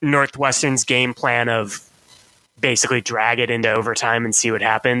Northwestern's game plan of basically drag it into overtime and see what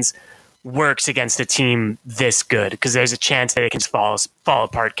happens works against a team this good, because there's a chance that it can fall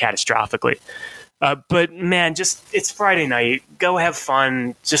apart catastrophically. But man, it's Friday night. Go have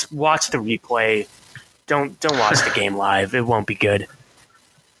fun. Just watch the replay. Don't watch the game live. It won't be good.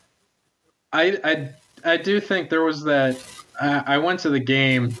 I do think there was that. I went to the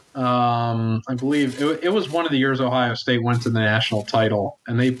game. I believe it was one of the years Ohio State went to the national title,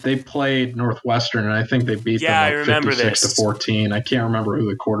 and they played Northwestern, and I think they beat them like 56-14. I can't remember who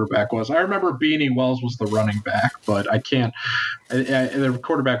the quarterback was. I remember Beanie Wells was the running back, but I can't. The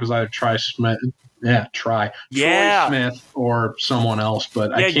quarterback was either Troy Smith or someone else,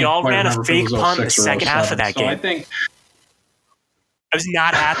 but I can't y'all quite ran remember a fake if it was punt in the 06 or second half 07. of that so game. I think. I was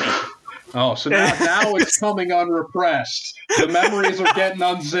not happy. Oh, so now it's coming unrepressed. The memories are getting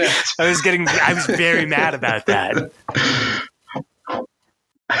unzipped. I was very mad about that.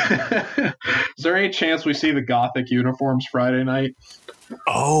 Is there any chance we see the Gothic uniforms Friday night?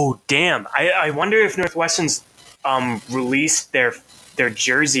 Oh, damn. I wonder if Northwestern's released their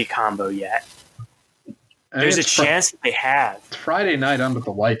jersey combo yet. There's a chance that they have. It's Friday night under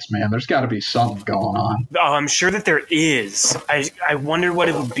the lights, man. There's got to be something going on. Oh, I'm sure that there is. I wonder what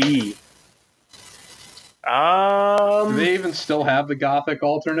it would be. Do they even still have the Gothic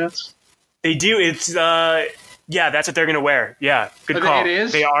alternates? They do. It's that's what they're gonna wear. Yeah, good call. It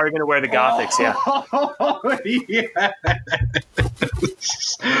is? They are gonna wear the Gothics. Yes.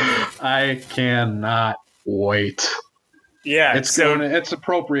 I cannot wait. Yeah, it's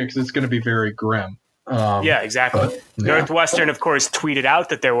appropriate because it's going to be very grim. Exactly. Northwestern, of course, tweeted out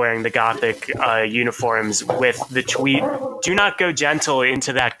that they're wearing the Gothic uniforms with the tweet, "Do not go gentle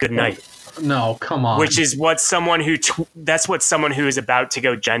into that good night." No, come on. Which is what someone who is about to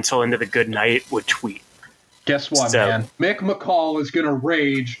go gentle into the good night would tweet. Guess what, man? Mick McCall is going to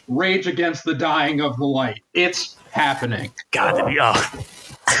rage against the dying of the light. It's happening. God,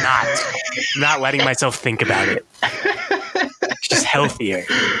 not letting myself think about it. It's just healthier.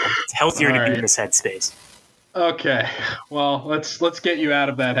 It's healthier to be in this headspace. Okay, well, let's get you out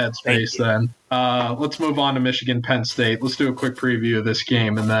of that headspace then. Let's move on to Michigan Penn State. Let's do a quick preview of this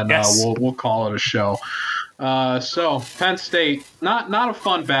game, and then we'll call it a show. So Penn State, not a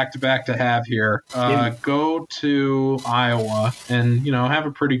fun back-to-back to have here. Go to Iowa and have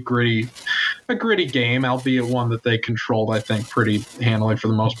a pretty gritty game, albeit one that they controlled, I think, pretty handily for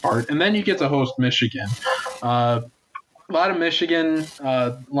the most part. And then you get to host Michigan. A lot of Michigan,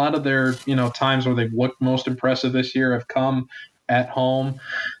 a lot of their times where they've looked most impressive this year have come at home.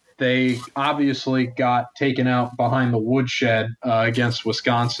 They obviously got taken out behind the woodshed against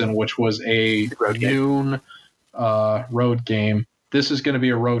Wisconsin, which was a noon road game. This is going to be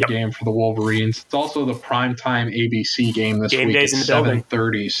a road game for the Wolverines. It's also the primetime ABC game this week at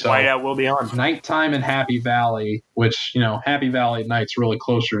 7:30. So Whiteout will be on. Nighttime in Happy Valley, which Happy Valley at night's really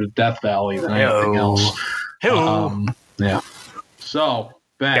closer to Death Valley than anything else. Hello. Yeah. So,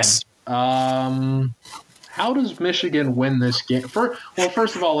 Ben, Yes. how does Michigan win this game?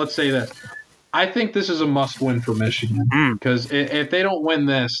 First of all, let's say this. I think this is a must-win for Michigan because if they don't win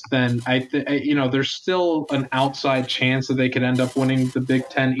this, then there's still an outside chance that they could end up winning the Big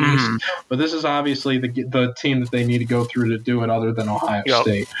Ten East. But this is obviously the team that they need to go through to do it, other than Ohio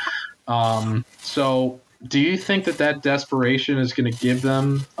State. So, do you think that desperation is going to give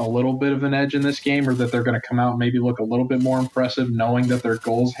them a little bit of an edge in this game, or that they're going to come out and maybe look a little bit more impressive, knowing that their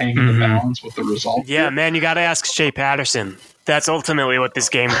goals hang in the balance with the result? Yeah, man, you got to ask Shea Patterson. That's ultimately what this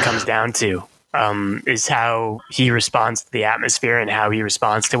game comes down to. Is how he responds to the atmosphere and how he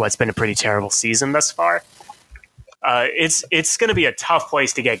responds to what's been a pretty terrible season thus far. It's going to be a tough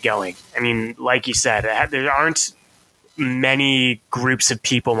place to get going. I mean, like you said, there aren't many groups of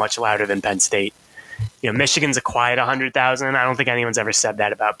people much louder than Penn State. Michigan's a quiet 100,000. I don't think anyone's ever said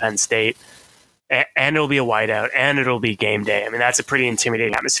that about Penn State. And it'll be a whiteout, and it'll be game day. I mean, that's a pretty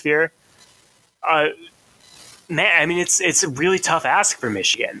intimidating atmosphere. Man, I mean, it's a really tough ask for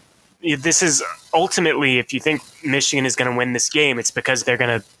Michigan. This is ultimately, if you think Michigan is going to win this game, it's because they're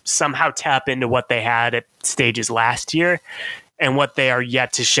going to somehow tap into what they had at stages last year and what they are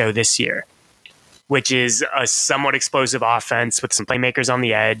yet to show this year, which is a somewhat explosive offense with some playmakers on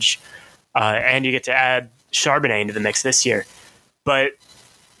the edge. And you get to add Charbonnet into the mix this year. But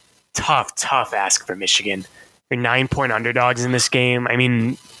tough ask for Michigan. They're 9-point underdogs in this game. I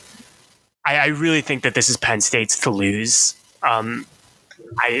mean, I really think that this is Penn State's to lose.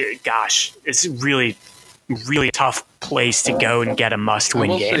 It's really, really tough place to go and get a must-win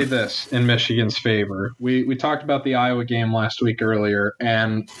game. I will say this in Michigan's favor. We talked about the Iowa game last week earlier,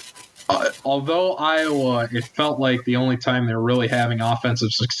 and although Iowa, it felt like the only time they were really having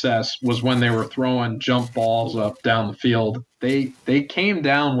offensive success was when they were throwing jump balls up down the field. They came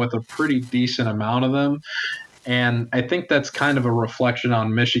down with a pretty decent amount of them, and I think that's kind of a reflection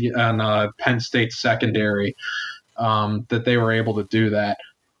on Penn State's secondary. That they were able to do that.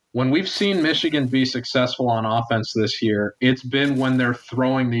 When we've seen Michigan be successful on offense this year, it's been when they're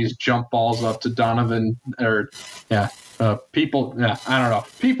throwing these jump balls up to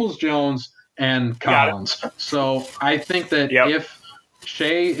Peoples-Jones and Collins. So I think that if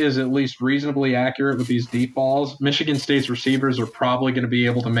Shea is at least reasonably accurate with these deep balls, Michigan State's receivers are probably going to be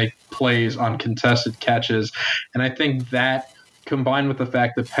able to make plays on contested catches. And I think that, combined with the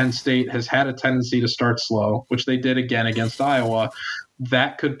fact that Penn State has had a tendency to start slow, which they did again against Iowa,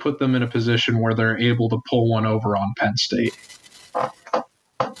 that could put them in a position where they're able to pull one over on Penn State.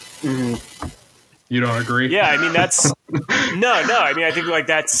 You don't agree? Yeah, I mean, that's no. I mean, I think like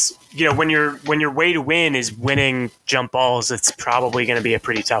that's, when your way to win is winning jump balls, it's probably going to be a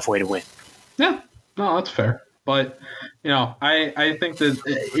pretty tough way to win. Yeah, no, that's fair. But, I think that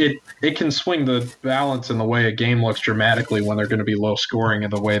it can swing the balance in the way a game looks dramatically when they're going to be low scoring in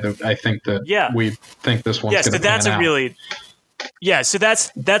the way that I think that we think this one's going to pan out. So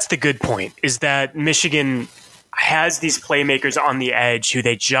that's the good point, is that Michigan has these playmakers on the edge who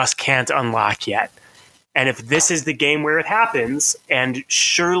they just can't unlock yet. And if this is the game where it happens, and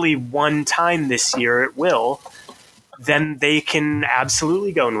surely one time this year it will, then they can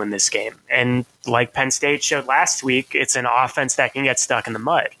absolutely go and win this game. And like Penn State showed last week, it's an offense that can get stuck in the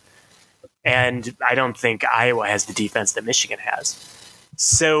mud. And I don't think Iowa has the defense that Michigan has.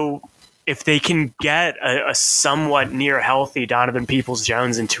 So if they can get a somewhat near healthy Donovan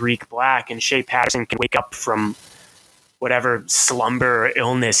Peoples-Jones and Tariq Black, and Shea Patterson can wake up from whatever slumber or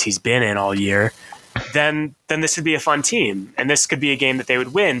illness he's been in all year, then this would be a fun team. And this could be a game that they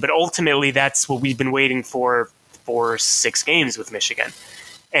would win. But ultimately, that's what we've been waiting for 6 games with Michigan,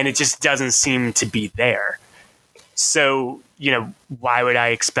 and it just doesn't seem to be there. So, why would I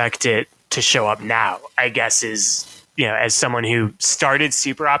expect it to show up now? I guess is, as someone who started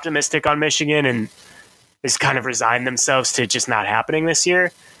super optimistic on Michigan and has kind of resigned themselves to just not happening this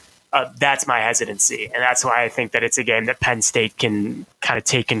year, that's my hesitancy. And that's why I think that it's a game that Penn State can kind of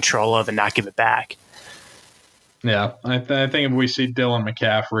take control of and not give it back. Yeah, I think if we see Dylan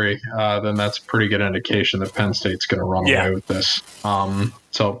McCaffrey, then that's a pretty good indication that Penn State's going to run away with this.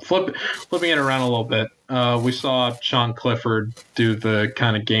 So flipping it around a little bit, we saw Sean Clifford do the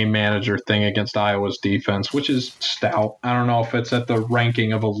kind of game manager thing against Iowa's defense, which is stout. I don't know if it's at the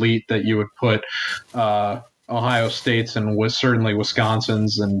ranking of elite that you would put Ohio State's and certainly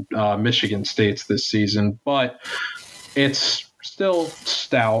Wisconsin's and Michigan State's this season, but it's still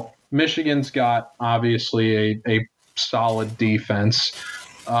stout. Michigan's got obviously a solid defense.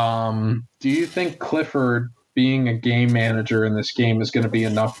 Do you think Clifford being a game manager in this game is going to be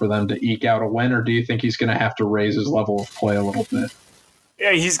enough for them to eke out a win, or do you think he's going to have to raise his level of play a little bit?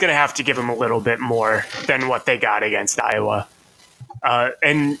 Yeah, he's going to have to give them a little bit more than what they got against Iowa.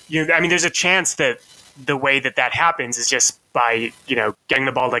 And there's a chance that the way that happens is just by getting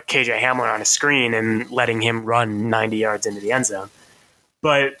the ball to KJ Hamler on a screen and letting him run 90 yards into the end zone.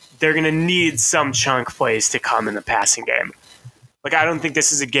 But they're going to need some chunk plays to come in the passing game. Like, I don't think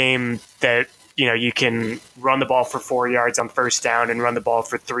this is a game that you can run the ball for 4 yards on first down and run the ball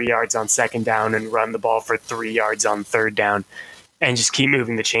for 3 yards on second down and run the ball for 3 yards on third down and just keep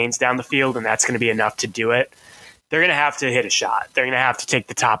moving the chains down the field, and that's going to be enough to do it. They're going to have to hit a shot. They're going to have to take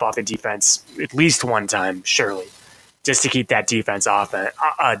the top off the defense at least one time, surely, just to keep that defense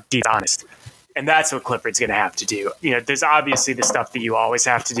honest. And that's what Clifford's going to have to do. There's obviously the stuff that you always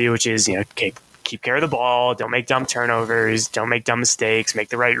have to do, which is, keep care of the ball, don't make dumb turnovers, don't make dumb mistakes, make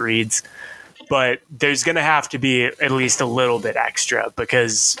the right reads. But there's going to have to be at least a little bit extra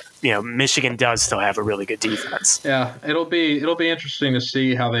because, Michigan does still have a really good defense. Yeah, it'll be interesting to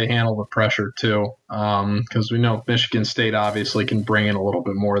see how they handle the pressure too, because we know Michigan State obviously can bring in a little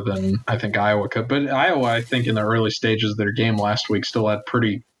bit more than I think Iowa could. But Iowa, I think in the early stages of their game last week, still had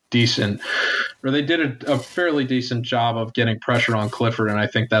they did a fairly decent job of getting pressure on Clifford, and I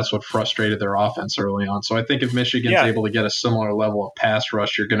think that's what frustrated their offense early on. So I think if Michigan's able to get a similar level of pass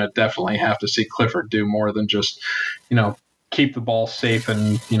rush, you're going to definitely have to see Clifford do more than just, keep the ball safe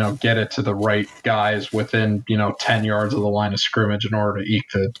and, get it to the right guys within, 10 yards of the line of scrimmage in order to eke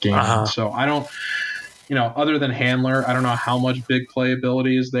the game. So I don't, other than Handler, I don't know how much big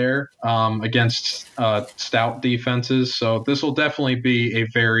playability is there against stout defenses. So this will definitely be a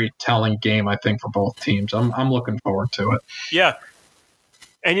very telling game, I think, for both teams. I'm looking forward to it. Yeah.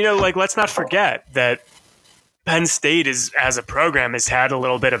 And, let's not forget that Penn State as a program has had a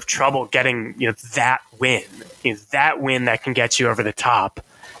little bit of trouble getting, that win, that win that can get you over the top.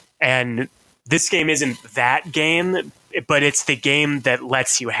 And this game isn't that game, but it's the game that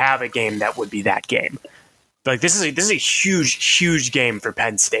lets you have a game that would be that game. Like this is a huge game for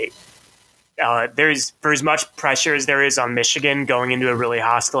Penn State. There's for as much pressure as there is on Michigan going into a really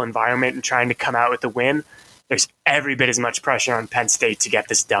hostile environment and trying to come out with a win, there's every bit as much pressure on Penn State to get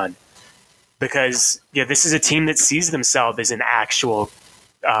this done. Because this is a team that sees themselves as an actual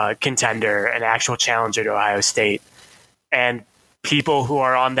contender, an actual challenger to Ohio State, and people who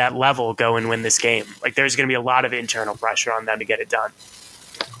are on that level go and win this game. Like there's going to be a lot of internal pressure on them to get it done.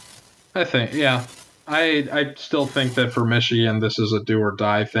 I think, yeah. I still think that for Michigan, this is a do or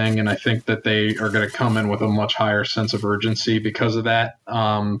die thing, and I think that they are going to come in with a much higher sense of urgency because of that.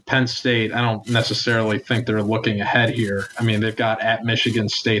 Penn State, I don't necessarily think they're looking ahead here. I mean, they've got at Michigan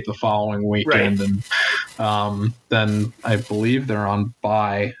State the following weekend, right. And then I believe they're on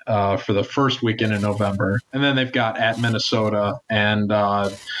bye for the first weekend in November, and then they've got at Minnesota and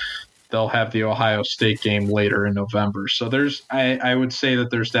they'll have the Ohio State game later in November. So I would say that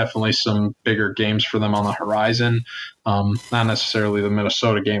there's definitely some bigger games for them on the horizon. Not necessarily the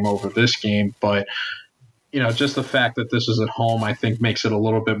Minnesota game over this game, but just the fact that this is at home, I think makes it a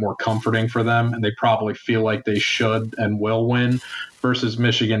little bit more comforting for them. And they probably feel like they should and will win versus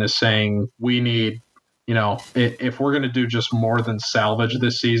Michigan is saying we need, if we're going to do just more than salvage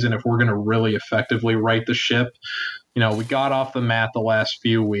this season, if we're going to really effectively right the ship, we got off the mat the last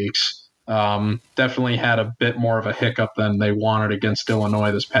few weeks. Definitely had a bit more of a hiccup than they wanted against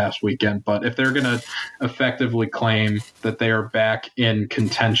Illinois this past weekend. But if they're going to effectively claim that they are back in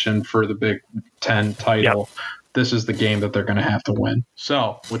contention for the Big Ten title, This is the game that they're going to have to win.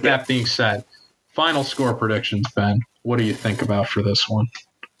 So with that being said, final score predictions, Ben. What do you think about for this one?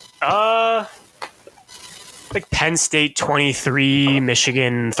 Like Penn State 23,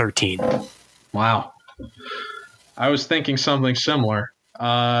 Michigan 13. Wow. I was thinking something similar.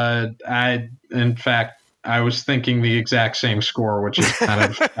 In fact, I was thinking the exact same score, which is kind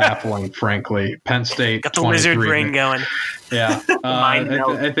of baffling, frankly. Penn State got the wizard brain going. Yeah,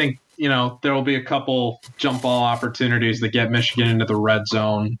 I think there will be a couple jump ball opportunities that get Michigan into the red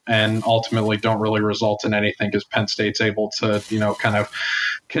zone, and ultimately don't really result in anything because Penn State's able to kind of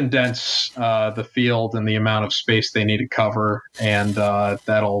condense the field and the amount of space they need to cover, and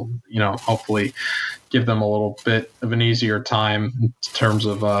that'll hopefully give them a little bit of an easier time in terms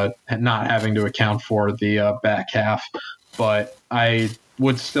of not having to account for the back half. But I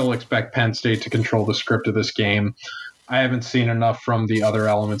would still expect Penn State to control the script of this game. I haven't seen enough from the other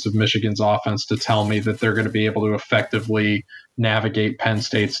elements of Michigan's offense to tell me that they're going to be able to effectively navigate Penn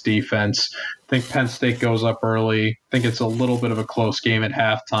State's defense. I think Penn State goes up early. I think it's a little bit of a close game at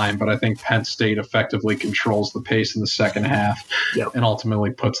halftime, but I think Penn State effectively controls the pace in the second half and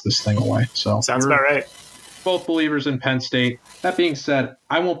ultimately puts this thing away. So sounds about right. Both believers in Penn State. That being said,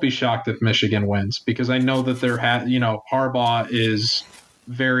 I won't be shocked if Michigan wins because I know that Harbaugh is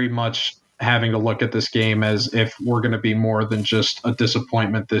very much having to look at this game as if we're going to be more than just a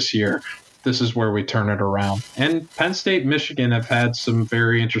disappointment this year. This is where we turn it around. And Penn State, Michigan have had some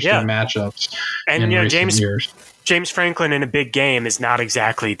very interesting matchups in recent years. James Franklin in a big game is not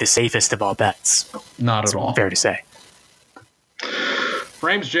exactly the safest of all bets. Not at all. Fair to say.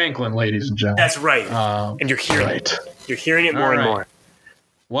 Frames Janklin, ladies and gentlemen. That's right. And you're hearing it. You're hearing it more and more.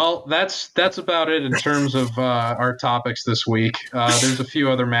 Well, that's about it in terms of our topics this week. There's a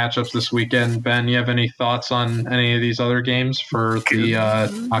few other matchups this weekend. Ben, you have any thoughts on any of these other games for the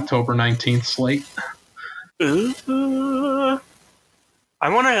October 19th slate? I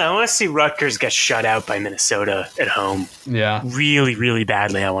want to see Rutgers get shut out by Minnesota at home. Yeah. Really, really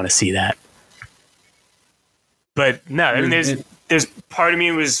badly. I want to see that. But no, I mean, there's part of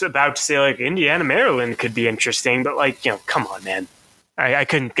me was about to say like Indiana, Maryland could be interesting, but like, come on, man. I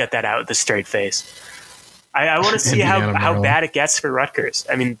couldn't get that out with a straight face. I want to see how bad it gets for Rutgers.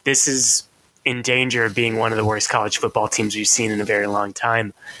 I mean, this is in danger of being one of the worst college football teams we've seen in a very long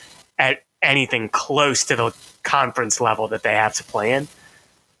time at anything close to the conference level that they have to play in.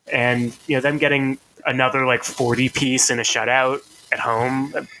 And, them getting another like 40 piece in a shutout at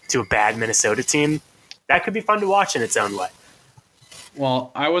home to a bad Minnesota team, that could be fun to watch in its own way.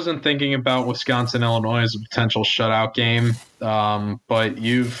 Well, I wasn't thinking about Wisconsin, Illinois as a potential shutout game, but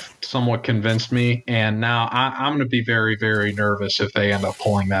you've somewhat convinced me, and now I'm going to be very, very nervous if they end up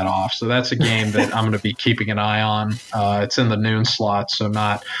pulling that off. So that's a game that I'm going to be keeping an eye on. It's in the noon slot, so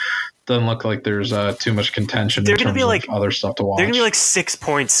doesn't look like there's too much contention in terms of other stuff to watch. There's going to be like 6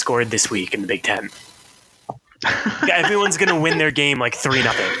 points scored this week in the Big Ten. Everyone's going to win their game like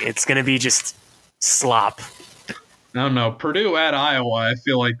 3-0. It's going to be just slop. I don't know. Purdue at Iowa, I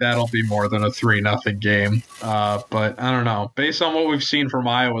feel like that'll be more than a 3-0 game. But I don't know. Based on what we've seen from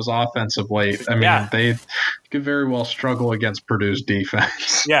Iowa's offense of late, I mean, they could very well struggle against Purdue's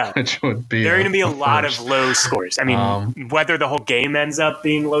defense. Yeah. Which would be there are going to be a lot of low scores. I mean, whether the whole game ends up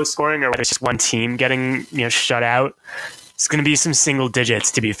being low scoring or whether it's just one team getting shut out, it's going to be some single digits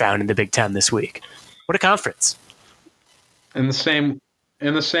to be found in the Big Ten this week. What a conference. In the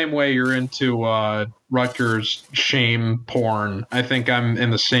same way you're into Rutgers shame porn, I think I'm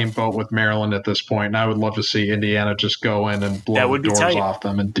in the same boat with Maryland at this point, and I would love to see Indiana just go in and blow the doors off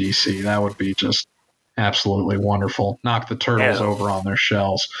them in D.C. That would be just absolutely wonderful. Knock the Turtles over on their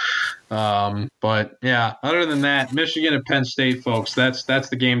shells. But yeah, other than that, Michigan and Penn State, folks, that's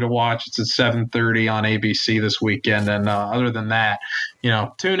the game to watch. It's at 7:30 on ABC this weekend. And other than that,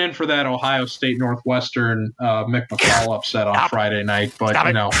 tune in for that Ohio State Northwestern Mick McCall upset on Friday night. But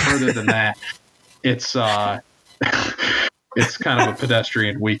further than that, it's it's kind of a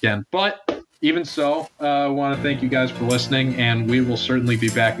pedestrian weekend. But even so, I want to thank you guys for listening, and we will certainly be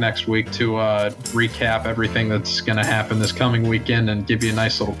back next week to recap everything that's going to happen this coming weekend and give you a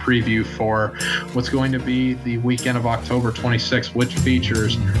nice little preview for what's going to be the weekend of October 26th, which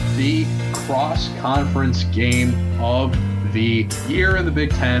features the cross-conference game of the year in the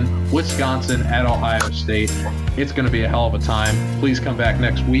Big Ten, Wisconsin at Ohio State. It's going to be a hell of a time. Please come back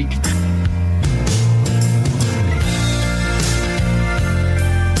next week.